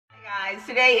Guys,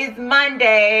 today is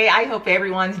Monday. I hope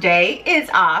everyone's day is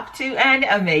off to an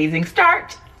amazing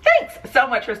start. Thanks so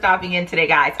much for stopping in today,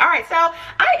 guys. All right, so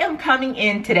I am coming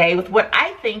in today with what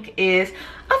I think is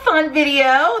a fun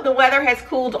video. The weather has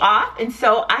cooled off, and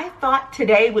so I thought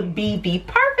today would be the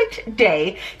perfect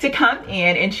day to come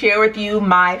in and share with you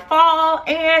my fall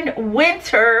and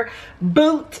winter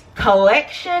boot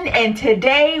collection. And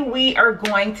today we are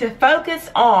going to focus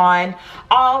on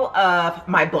all of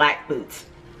my black boots.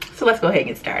 So let's go ahead and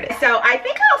get started. So I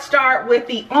think I'll start with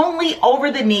the only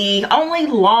over the knee, only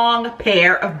long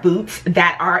pair of boots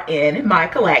that are in my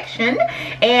collection.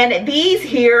 And these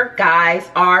here, guys,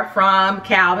 are from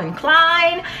Calvin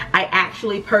Klein. I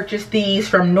actually purchased these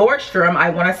from Nordstrom,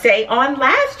 I want to say, on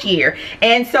last year.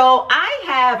 And so I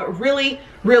have really,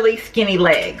 really skinny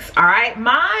legs, all right?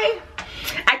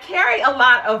 I carry a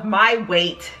lot of my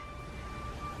weight,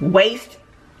 waist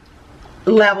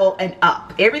level and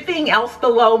up. Everything else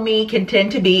below me can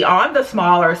tend to be on the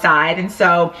smaller side, and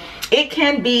so it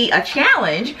can be a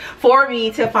challenge for me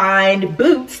to find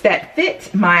boots that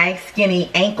fit my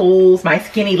skinny ankles, my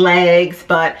skinny legs,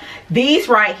 but these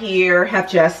right here have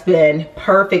just been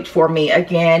perfect for me.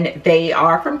 Again, they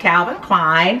are from Calvin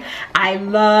Klein. I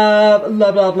love,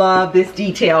 love, love, love this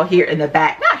detail here in the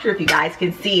back. Not sure if you guys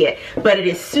can see it, but it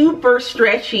is super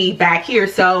stretchy back here.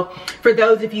 So for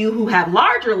those of you who have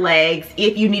larger legs,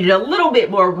 if you needed a little bit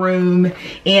more room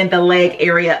in the leg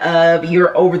area of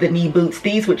your over the knee boots,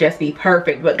 these would just be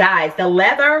perfect. But guys, the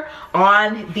leather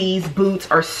on these boots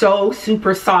are so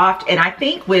super soft, and I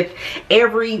think with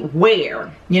every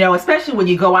wear, you know, especially when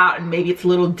you go out and maybe it's a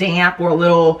little damp or a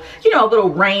little, you know, a little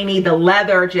rainy, the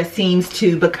leather just seems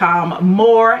to become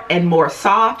more and more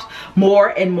soft, more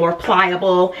and more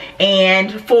pliable.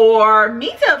 And for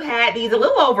me to have had these a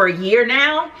little over a year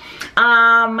now,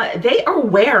 they are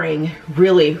wearing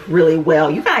really, really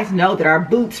well. You guys know that our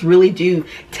boots really do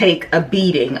take a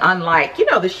beating, unlike, you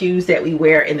know, the shoes that we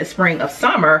wear in the spring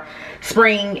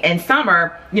and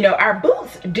summer. You know, our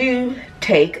boots do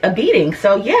take a beating.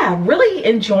 So yeah, really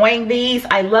enjoying these.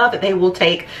 I love that they will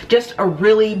take just a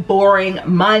really boring,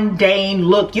 mundane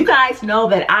look. You guys know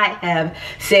that I have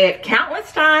said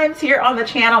countless times here on the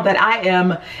channel that I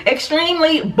am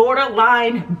extremely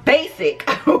borderline basic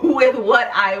with what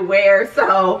I wear.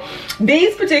 So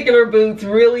these particular boots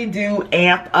really do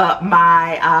amp up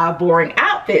my boring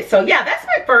outfit. So yeah, that's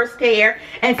my first pair.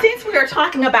 And since we are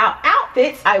talking about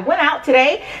outfits, I went out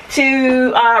today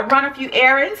to run a few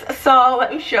errands. So let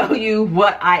me show you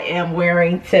what I am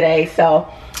wearing today.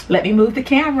 So let me move the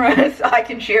camera so I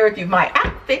can share with you my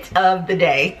outfit of the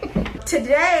day.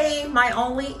 Today, my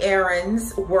only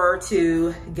errands were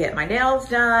to get my nails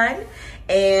done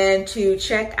and to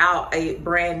check out a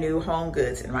brand new Home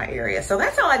Goods in my area. So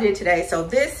that's all I did today. So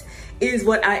this is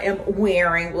what I am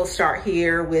wearing. We'll start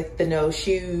here with the no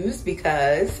shoes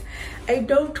because I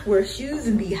don't wear shoes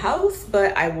in the house,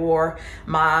 but I wore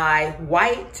my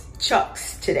white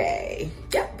Chucks today.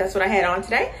 Yep, that's what I had on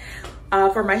today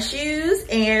for my shoes.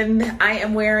 And I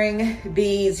am wearing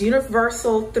these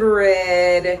universal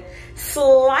thread,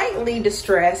 slightly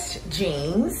distressed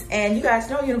jeans. And you guys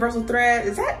know universal thread,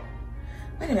 is that,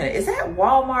 wait a minute, is that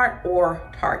Walmart or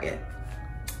Target?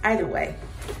 Either way,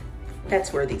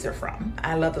 that's where these are from.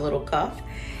 I love the little cuff.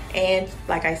 And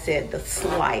like I said, the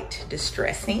slight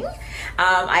distressing.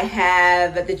 I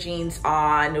have the jeans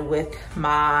on with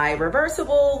my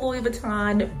reversible Louis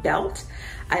Vuitton belt.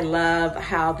 I love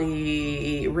how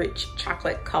the rich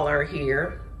chocolate color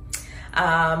here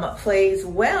plays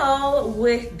well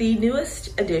with the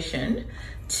newest addition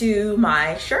to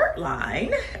my shirt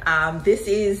line. This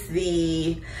is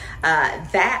the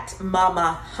That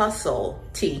Mama Hustle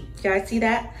tee. You guys see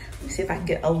that? Let me see if I can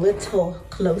get a little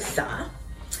closer.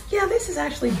 Yeah, this is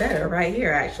actually better right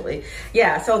here, actually.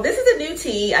 Yeah, so this is a new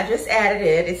tee. I just added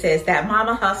it. It says That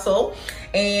Mama Hustle.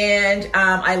 And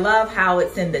I love how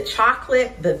it's in the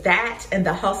chocolate. The that and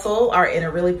the hustle are in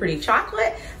a really pretty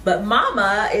chocolate, but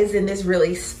Mama is in this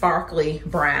really sparkly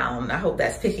brown. I hope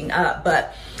that's picking up.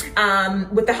 But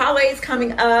with the holidays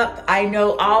coming up, I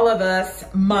know all of us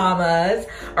mamas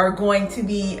are going to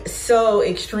be so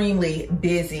extremely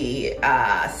busy.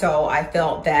 So I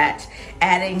felt that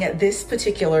adding this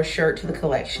particular shirt to the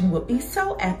collection would be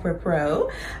so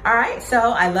apropos. All right, so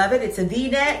I love it. It's a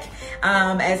V-neck,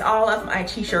 as all of my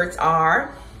t-shirts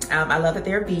are. I love that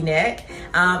they're V-neck.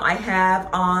 I have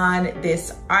on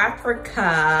this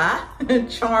Africa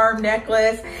charm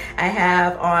necklace. I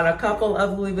have on a couple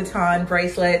of Louis Vuitton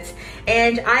bracelets,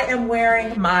 and I am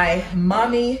wearing my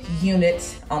mommy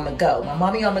unit on the go, my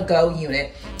mommy on the go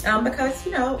unit, because,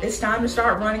 you know, it's time to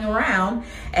start running around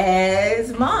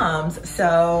as moms.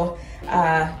 So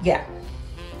yeah,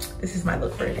 This is my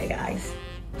look for today, guys.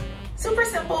 Super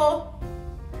simple,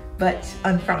 but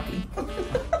unfrumpy.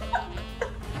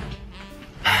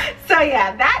 So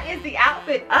yeah, that is the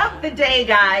outfit of the day,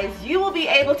 guys. You will be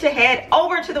able to head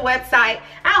over to the website.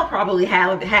 I'll probably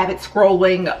have it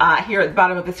scrolling here at the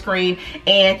bottom of the screen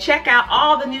and check out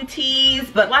all the new tees.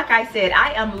 But like I said,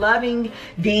 I am loving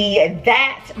the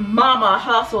That Mama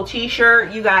Hustle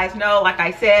t-shirt. You guys know, like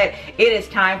I said, it is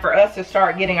time for us to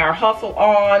start getting our hustle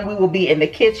on. We will be in the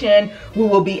kitchen. We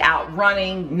will be out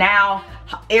running now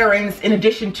errands in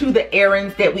addition to the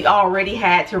errands that we already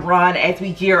had to run as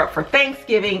we gear up for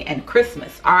Thanksgiving and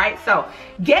Christmas. All right, so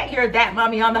get your That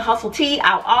Mommy on the Hustle tee.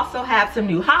 I'll also have some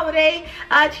new holiday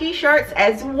t-shirts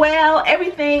as well.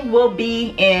 Everything will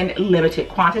be in limited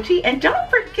quantity, and don't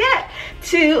forget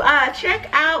to check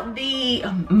out the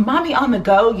Mommy on the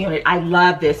Go unit. I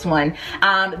love this one.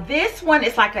 This one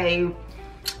is like I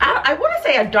want to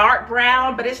say a dark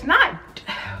brown, but it's not.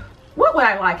 What would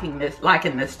I liken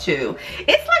this to?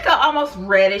 It's like a almost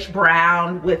reddish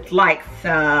brown with like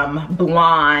some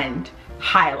blonde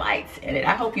highlights in it.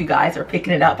 I hope you guys are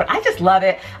picking it up, but I just love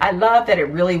it. I love that it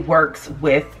really works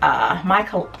with my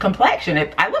complexion.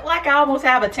 I look like I almost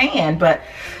have a tan, but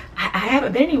I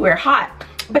haven't been anywhere hot.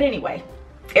 But anyway,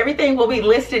 everything will be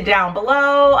listed down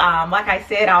below. Like I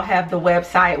said, I'll have the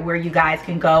website where you guys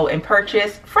can go and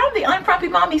purchase from the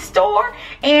UnFrumpyMommy store.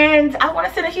 And I want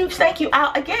to send a huge thank you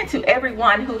out again to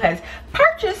everyone who has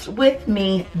purchased with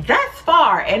me thus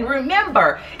far. And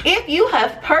remember, if you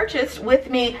have purchased with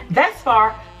me thus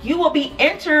far, you will be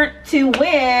entered to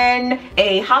win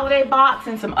a holiday box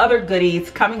and some other goodies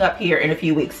coming up here in a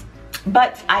few weeks.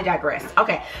 But I digress.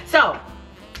 Okay, so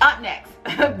up next,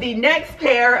 the next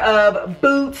pair of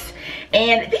boots,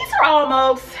 and these are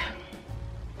almost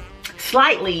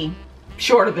slightly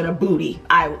shorter than a booty,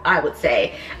 I would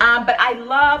say, but I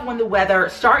love when the weather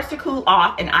starts to cool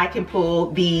off and I can pull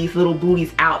these little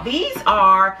booties out. These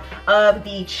are of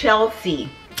the Chelsea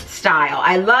style.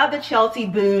 I love the Chelsea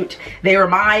boot. They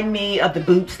remind me of the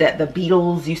boots that the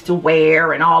Beatles used to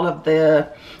wear and all of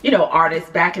the, you know, artists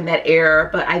back in that era.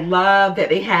 But I love that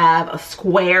they have a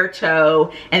square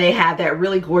toe and they have that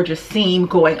really gorgeous seam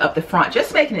going up the front,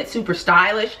 just making it super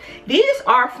stylish. These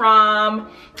are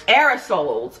from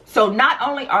Aerosoles. So not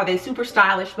only are they super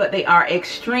stylish, but they are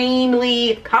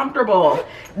extremely comfortable.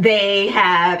 They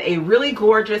have a really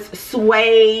gorgeous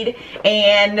suede,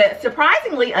 and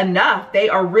surprisingly enough, they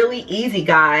are really easy,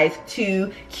 guys,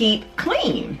 to keep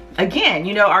clean. Again,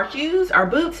 you know, our shoes, our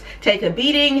boots take a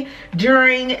beating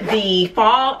during the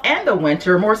fall and the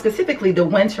winter, more specifically the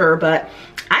winter, but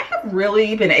I have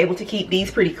really been able to keep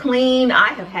these pretty clean. I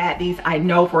have had these, I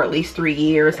know, for at least 3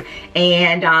 years,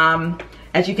 and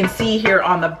as you can see here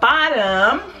on the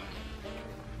bottom,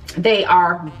 they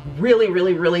are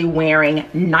really wearing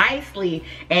nicely,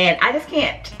 and I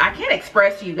can't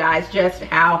express to you guys just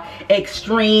how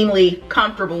extremely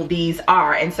comfortable these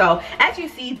are. And so as you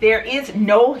see, there is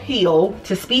no heel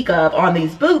to speak of on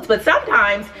these boots, but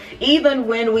sometimes even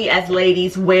when we as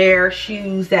ladies wear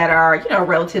shoes that are, you know,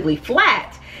 relatively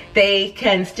flat, they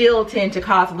can still tend to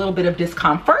cause a little bit of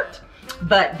discomfort.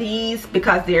 But these,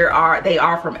 because they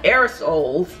are from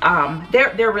Aerosoles,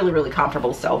 they're really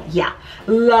comfortable. So yeah,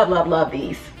 love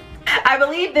these. I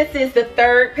believe this is the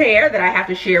third pair that I have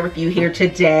to share with you here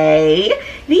today.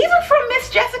 These are from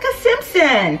Miss Jessica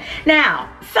Simpson. Now,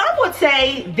 some would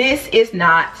say this is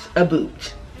not a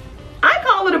boot. I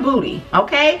call it a booty,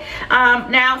 okay?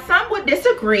 Now, some would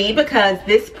disagree because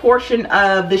this portion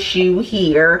of the shoe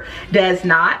here does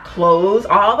not close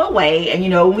all the way. And you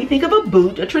know, when we think of a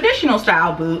boot, a traditional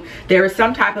style boot, there is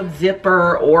some type of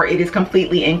zipper or it is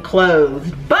completely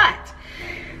enclosed. But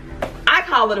I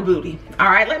call it a booty.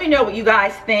 All right, let me know what you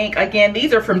guys think. Again,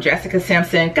 these are from Jessica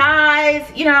Simpson. Guys,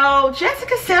 you know,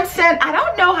 Jessica Simpson, I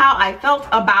don't know how I felt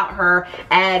about her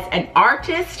as an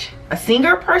artist, a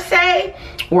singer per se,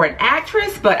 or an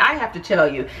actress, but I have to tell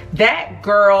you, that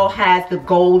girl has the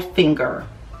gold finger.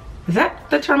 Is that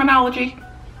the terminology?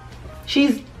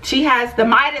 She has the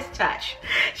Midas touch.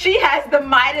 She has the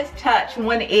Midas touch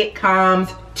when it comes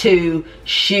to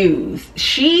shoes.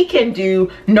 She can do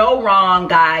no wrong,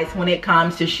 guys, when it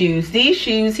comes to shoes. These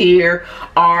shoes here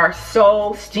are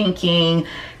so stinking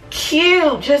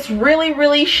cute, just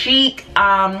really chic.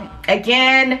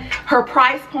 Again, her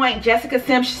price point, Jessica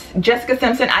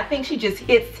Simpson, I think she just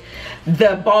hits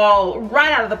the ball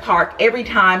right out of the park every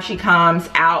time she comes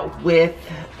out with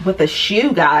with a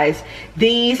shoe, guys.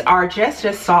 These are just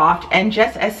as soft and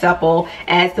just as supple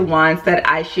as the ones that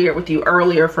I shared with you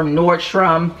earlier from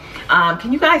Nordstrom.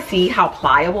 Can you guys see how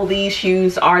pliable these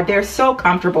shoes are? They're so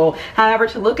comfortable. However,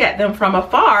 to look at them from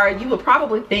afar, you would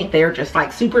probably think they're just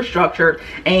like super structured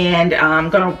and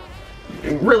gonna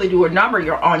really do a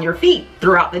number on your feet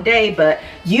throughout the day. But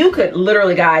you could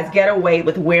literally, guys, get away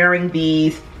with wearing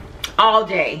these all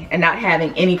day and not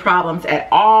having any problems at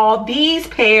all. These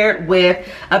paired with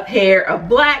a pair of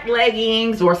black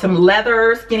leggings or some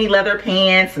leather, skinny leather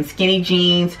pants and skinny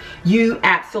jeans, you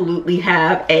absolutely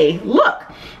have a look.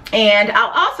 And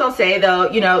I'll also say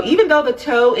though, you know, even though the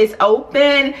toe is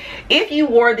open, if you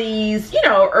wore these, you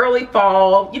know, early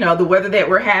fall, you know, the weather that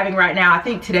we're having right now, I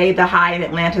think today the high in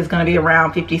Atlanta is going to be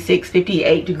around 56,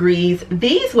 58 degrees.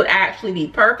 These would actually be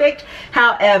perfect.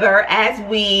 However, as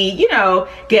we, you know,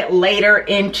 get later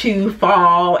into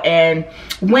fall and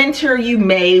winter, you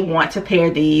may want to pair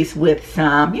these with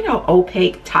some, you know,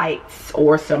 opaque tights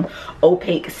or some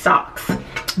opaque socks.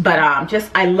 But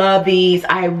I love these.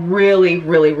 I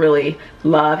really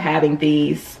love having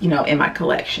these, you know, in my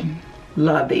collection.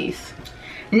 Love these.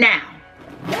 Now,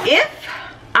 if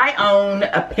I own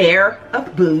a pair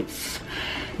of boots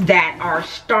that are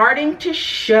starting to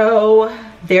show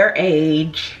their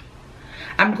age,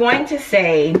 I'm going to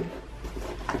say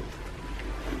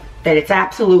that it's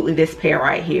absolutely this pair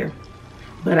right here.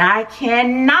 But I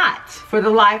cannot, for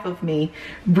the life of me,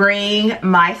 bring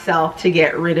myself to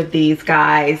get rid of these,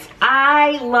 guys.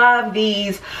 I love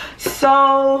these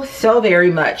so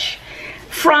very much.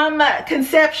 From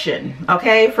conception,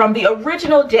 okay, from the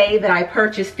original day that I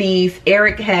purchased these,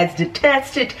 Eric has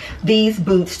detested these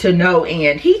boots to no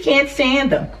end. He can't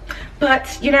stand them.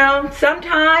 But, you know,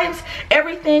 sometimes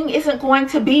everything isn't going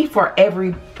to be for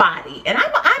everybody. And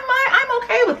I'm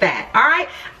okay with that, all right?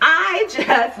 I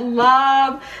just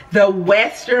love the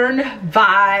Western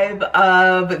vibe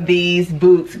of these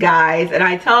boots, guys. And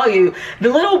I tell you, the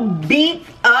little beat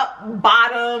up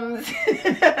bottoms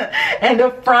and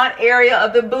the front area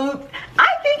of the boot, I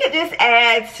think it just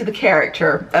adds to the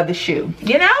character of the shoe.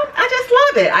 You know, I just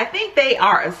love it. I think they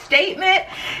are a statement.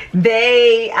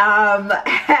 They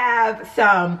have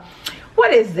some,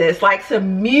 what is this, like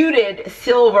some muted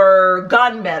silver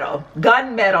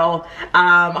gunmetal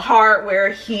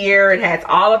hardware here. It has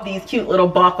all of these cute little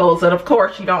buckles, and of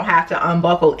course you don't have to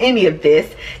unbuckle any of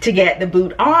this to get the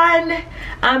boot on,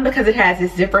 because it has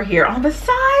this zipper here on the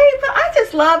side. But I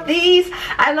just love these.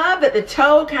 I love that the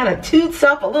toe kind of toots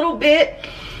up a little bit,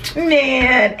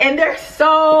 man, and they're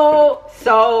so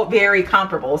very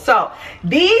comfortable. So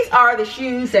these are the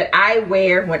shoes that I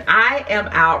wear when I am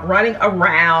out running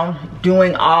around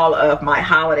doing all of my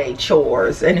holiday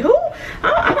chores. And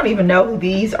I don't even know who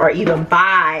these are even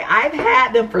by. I've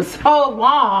had them for so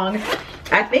long,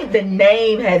 I think the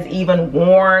name has even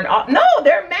worn off. No,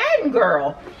 they're Madden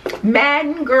Girl.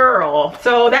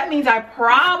 So that means I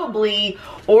probably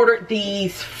ordered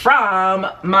these from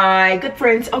my good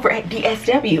friends over at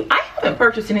DSW. I haven't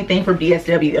purchased anything from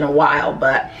DSW in a while,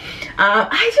 but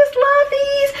I just love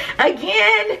these.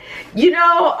 Again, you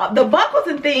know, the buckles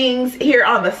and things here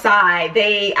on the side,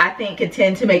 I think can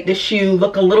tend to make the shoe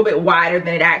look a little bit wider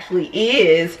than it actually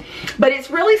is, but it's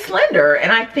really slender,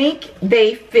 and I think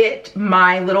they fit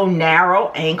my little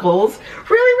narrow ankles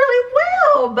really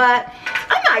well. But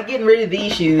I'm not getting rid of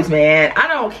these shoes, man. I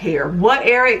don't care what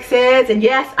Eric says. And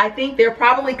yes, I think they're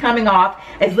probably coming off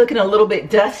as looking a little bit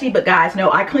dusty, but guys, no,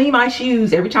 I clean my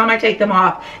shoes every time I take them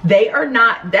off. They are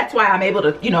not, that's why I'm able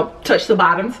to, you know, touch the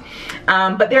bottoms,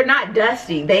 but they're not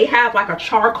dusty. They have like a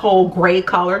charcoal gray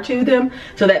color to them,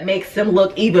 so that makes them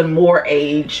look even more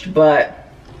aged.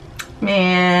 But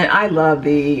man, I love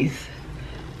these.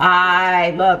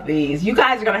 I love these. You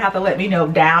guys are gonna have to let me know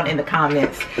down in the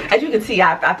comments. As you can see,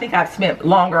 I think I've spent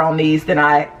longer on these than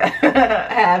I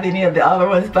have any of the other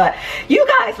ones, but you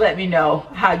guys let me know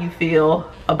how you feel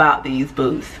about these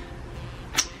boots.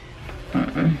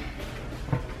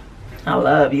 I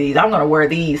love these. I'm gonna wear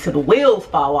these till the wheels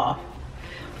fall off,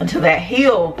 until that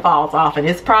heel falls off, and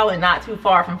it's probably not too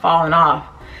far from falling off.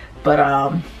 But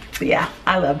yeah,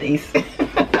 I love these.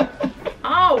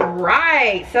 All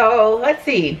right, so let's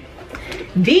see.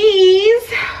 These,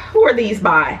 who are these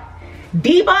by?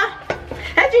 Diva.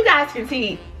 As you guys can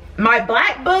see, my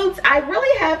black boots, I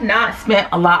really have not spent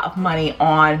a lot of money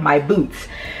on my boots.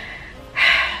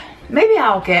 Maybe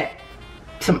I'll get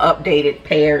some updated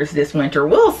pairs this winter,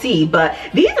 we'll see. But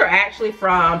these are actually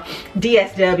from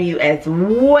DSW as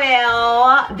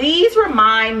well. These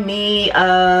remind me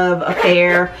of a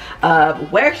pair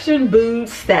of Western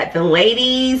boots that the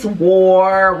ladies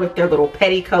wore with their little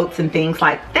petticoats and things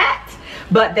like that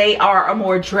but they are a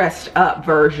more dressed up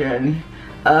version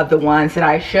of the ones that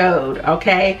I showed,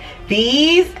 okay?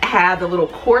 These have the little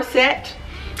corset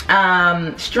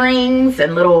strings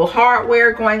and little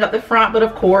hardware going up the front, but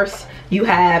of course you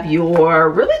have your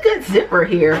really good zipper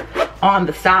here on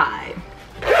the side.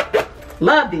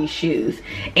 Love these shoes.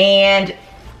 And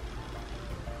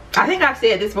I think I've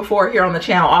said this before here on the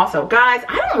channel also, guys,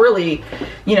 I don't really,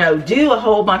 you know, do a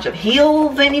whole bunch of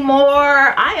heels anymore.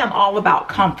 I am all about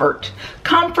comfort.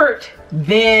 Comfort,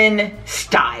 then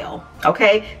style,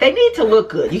 okay? They need to look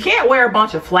good. You can't wear a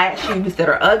bunch of flat shoes that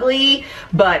are ugly,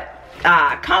 but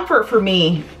comfort for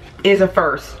me is a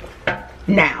first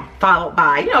now, followed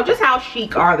by, you know, just how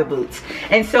chic are the boots.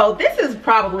 And so this is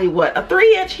probably what, a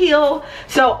 3-inch heel,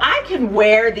 so I can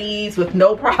wear these with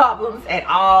no problems at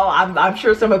all. I'm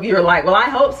sure some of you are like, well, I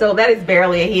hope so. That is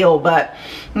barely a heel, but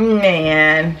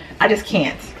man, I just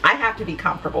can't. I have to be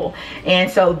comfortable. And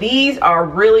so these are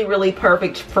really, really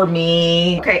perfect for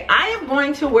me. Okay, I am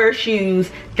going to wear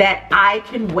shoes that I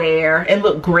can wear and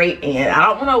look great in. I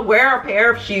don't want to wear a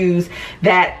pair of shoes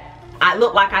that I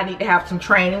look like I need to have some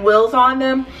training wheels on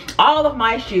them. All of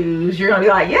my shoes, you're gonna be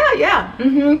like, yeah,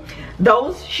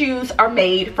 those shoes are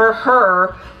made for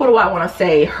her, what do I want to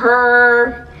say,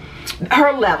 her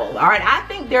level. All right, I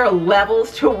think there are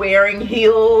levels to wearing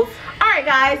heels. All right,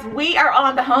 guys, we are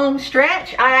on the home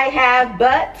stretch. I have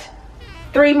but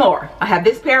 3 more. I have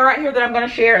this pair right here that I'm going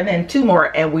to share, and then 2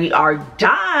 more, and we are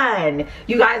done.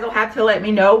 You guys will have to let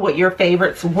me know what your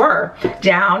favorites were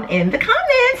down in the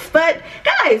comments. But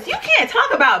guys, you can't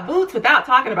talk about boots without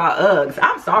talking about Uggs.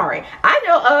 I'm sorry. I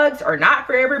know Uggs are not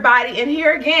for everybody, and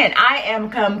here again, I'm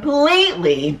fine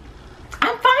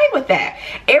with that.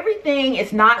 Everything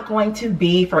is not going to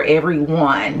be for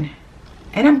everyone,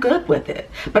 and I'm good with it.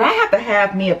 But I have to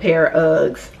have me a pair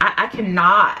of Uggs.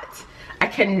 I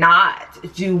cannot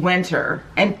do winter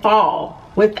and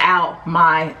fall without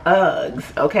my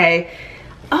Uggs, okay?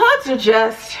 Uggs are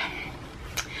just,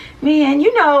 man,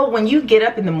 you know, when you get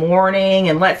up in the morning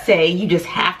and let's say you just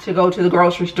have to go to the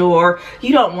grocery store,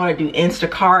 you don't want to do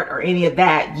Instacart or any of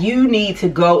that, you need to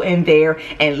go in there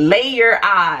and lay your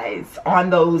eyes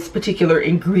on those particular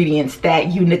ingredients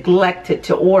that you neglected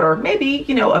to order maybe,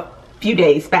 you know, a few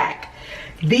days back.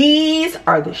 These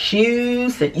are the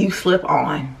shoes that you slip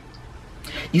on.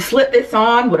 You slip this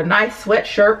on with a nice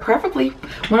sweatshirt, preferably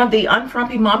one of the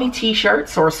UnFrumpyMommy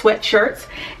t-shirts or sweatshirts,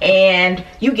 and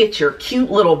you get your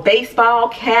cute little baseball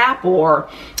cap, or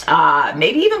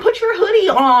maybe even put your hoodie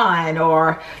on,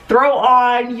 or throw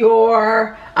on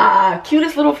your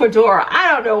cutest little fedora.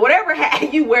 I don't know, whatever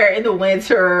hat you wear in the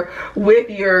winter with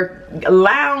your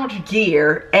lounge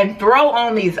gear, and throw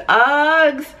on these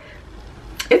Uggs.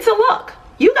 It's a look.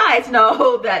 You guys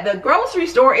know that the grocery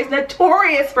store is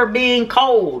notorious for being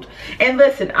cold. And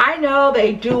listen, I know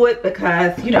they do it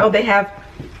because, you know, they have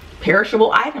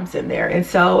perishable items in there. And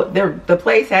so the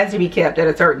place has to be kept at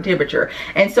a certain temperature.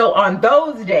 And so on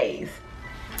those days,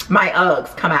 my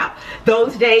Uggs come out.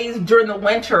 Those days during the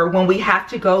winter when we have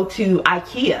to go to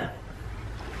IKEA.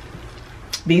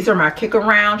 These are my kick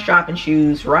around shopping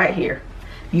shoes right here.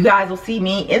 You guys will see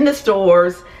me in the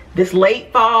stores this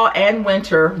late fall and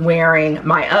winter wearing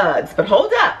my Uggs. But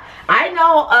hold up, I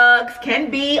know Uggs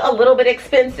can be a little bit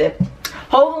expensive.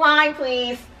 Hold the line,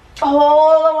 please.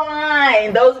 Hold the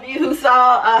line. Those of you who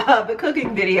saw the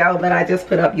cooking video that I just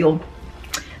put up, you'll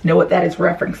know what that is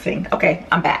referencing. Okay,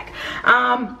 I'm back.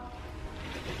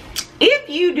 If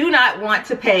you do not want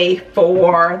to pay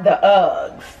for the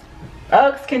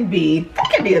Uggs can be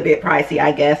a bit pricey,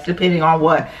 I guess, depending on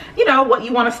what, you know, what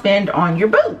you want to spend on your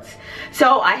boots.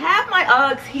 So I have my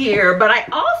Uggs here, but I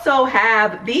also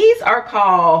have, these are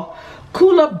called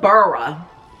Kookaburra.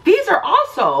 These are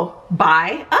also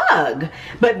by Ugg,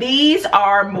 but these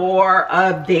are more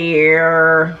of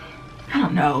their, I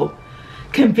don't know,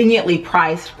 conveniently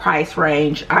priced price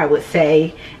range, I would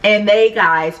say. And they,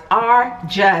 guys, are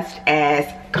just as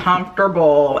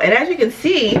comfortable. And as you can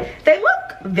see, they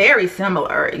look very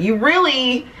similar. You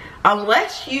really,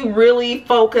 unless you really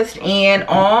focused in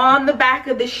on the back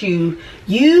of the shoe,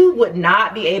 you would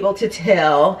not be able to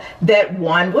tell that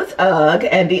one was Ugg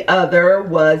and the other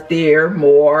was their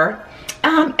more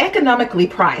economically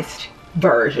priced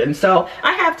version. So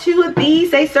I have 2 of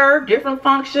these. They serve different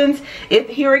functions. If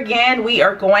here again we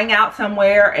are going out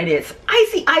somewhere and it's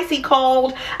icy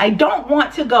cold, I don't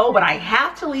want to go, but I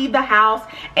have to leave the house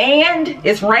and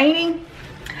it's raining,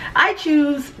 I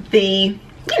choose the,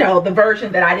 you know, the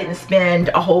version that I didn't spend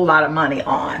a whole lot of money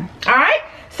on. All right,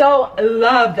 so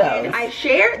love those. And I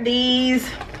shared these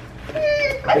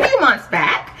a few months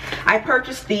back. I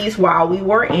purchased these while we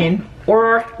were in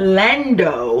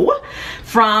Orlando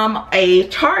from a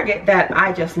Target that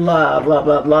I just love, love,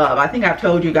 love, love. I think I've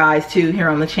told you guys too here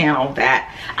on the channel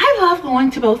that I love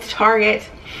going to both Target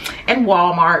and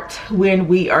Walmart when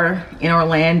we are in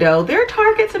Orlando. Their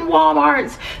Targets and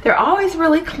Walmarts, they're always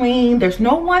really clean. There's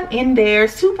no one in there,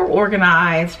 super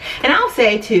organized. And I'll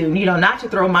say too, you know, not to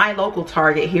throw my local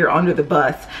Target here under the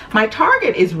bus, my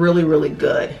Target is really, really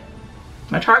good.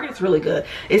 My Target is really good.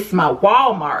 It's my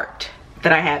Walmart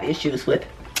that I have issues with.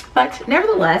 But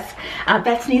nevertheless,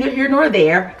 that's neither here nor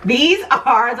there. These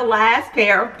are the last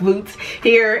pair of boots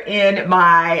here in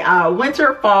my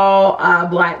winter fall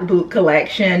black boot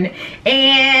collection.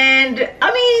 And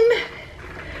I mean,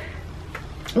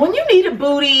 when you need a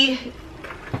bootie,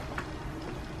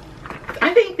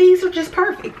 I think these are just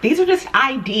perfect. These are just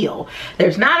ideal.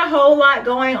 There's not a whole lot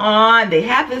going on. They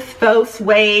have this faux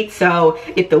suede, so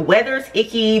if the weather's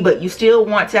icky but you still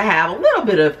want to have a little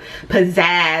bit of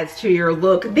pizzazz to your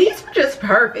look, these are just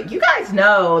perfect. You guys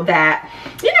know that,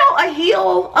 you know, a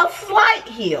heel, a slight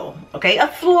heel, okay,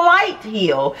 a slight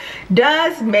heel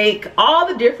does make all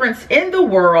the difference in the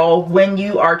world when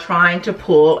you are trying to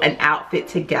pull an outfit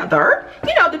together,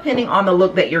 you know, depending on the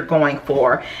look that you're going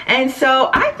for. And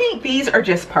so I think these are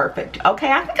just perfect.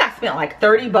 Okay, I think I spent like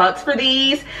 30 bucks for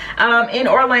these in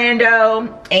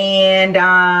Orlando, and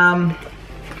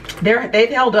they've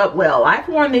held up well. I've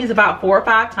worn these about 4 or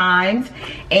 5 times,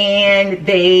 and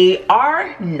they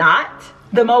are not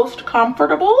the most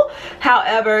comfortable.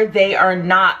 However, they are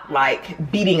not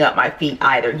like beating up my feet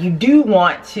either. You do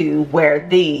want to wear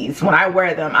these. When I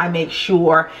wear them, I make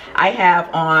sure I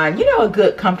have on, you know, a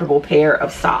good comfortable pair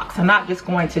of socks. I'm not just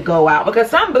going to go out, because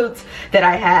some boots that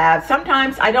I have,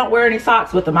 sometimes I don't wear any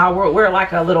socks with them. I wear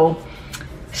like a little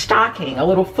stocking, a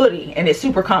little footy, and it's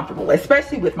super comfortable,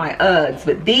 especially with my Uggs.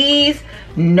 But these,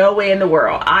 no way in the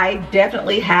world. I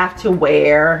definitely have to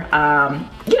wear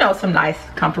you know, some nice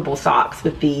comfortable socks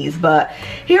with these. But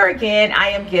here again, I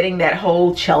am getting that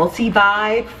whole Chelsea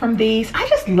vibe from these. I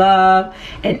just love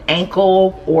an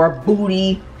ankle or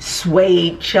booty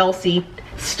suede Chelsea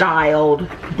styled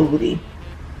booty.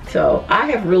 So I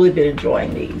have really been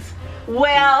enjoying these.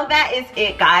 Well, that is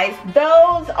it, guys.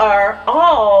 Those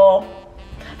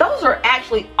are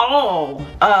actually all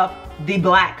of the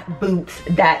black boots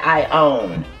that I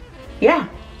own. Yeah,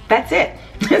 that's it.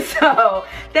 So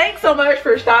thanks so much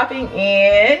for stopping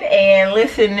in and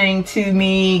listening to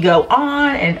me go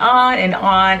on and on and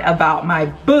on about my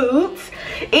boots.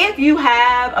 If you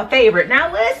have a favorite,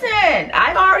 now listen,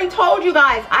 I've already told you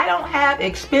guys I don't have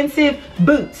expensive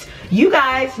boots. You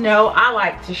guys know I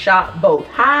like to shop both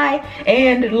high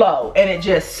and low, and it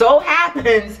just so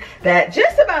happens that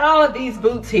just about all of these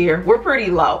boots here were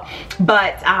pretty low.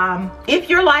 But if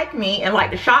you're like me and like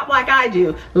to shop like I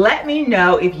do, let me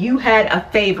know if you had a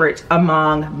favorite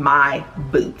among my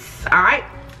boots. All right,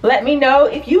 let me know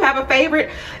if you have a favorite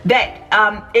that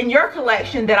in your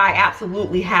collection that I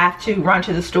absolutely have to run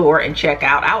to the store and check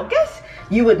out. I guess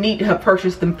you would need to have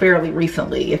purchased them fairly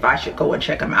recently if I should go and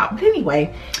check them out. But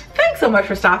anyway, thanks so much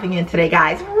for stopping in today,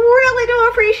 guys. Really do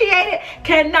appreciate it.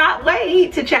 Cannot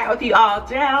wait to chat with you all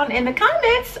down in the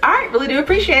comments. All right, really do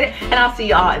appreciate it. And I'll see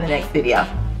you all in the next video.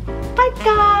 Bye,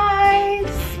 guys.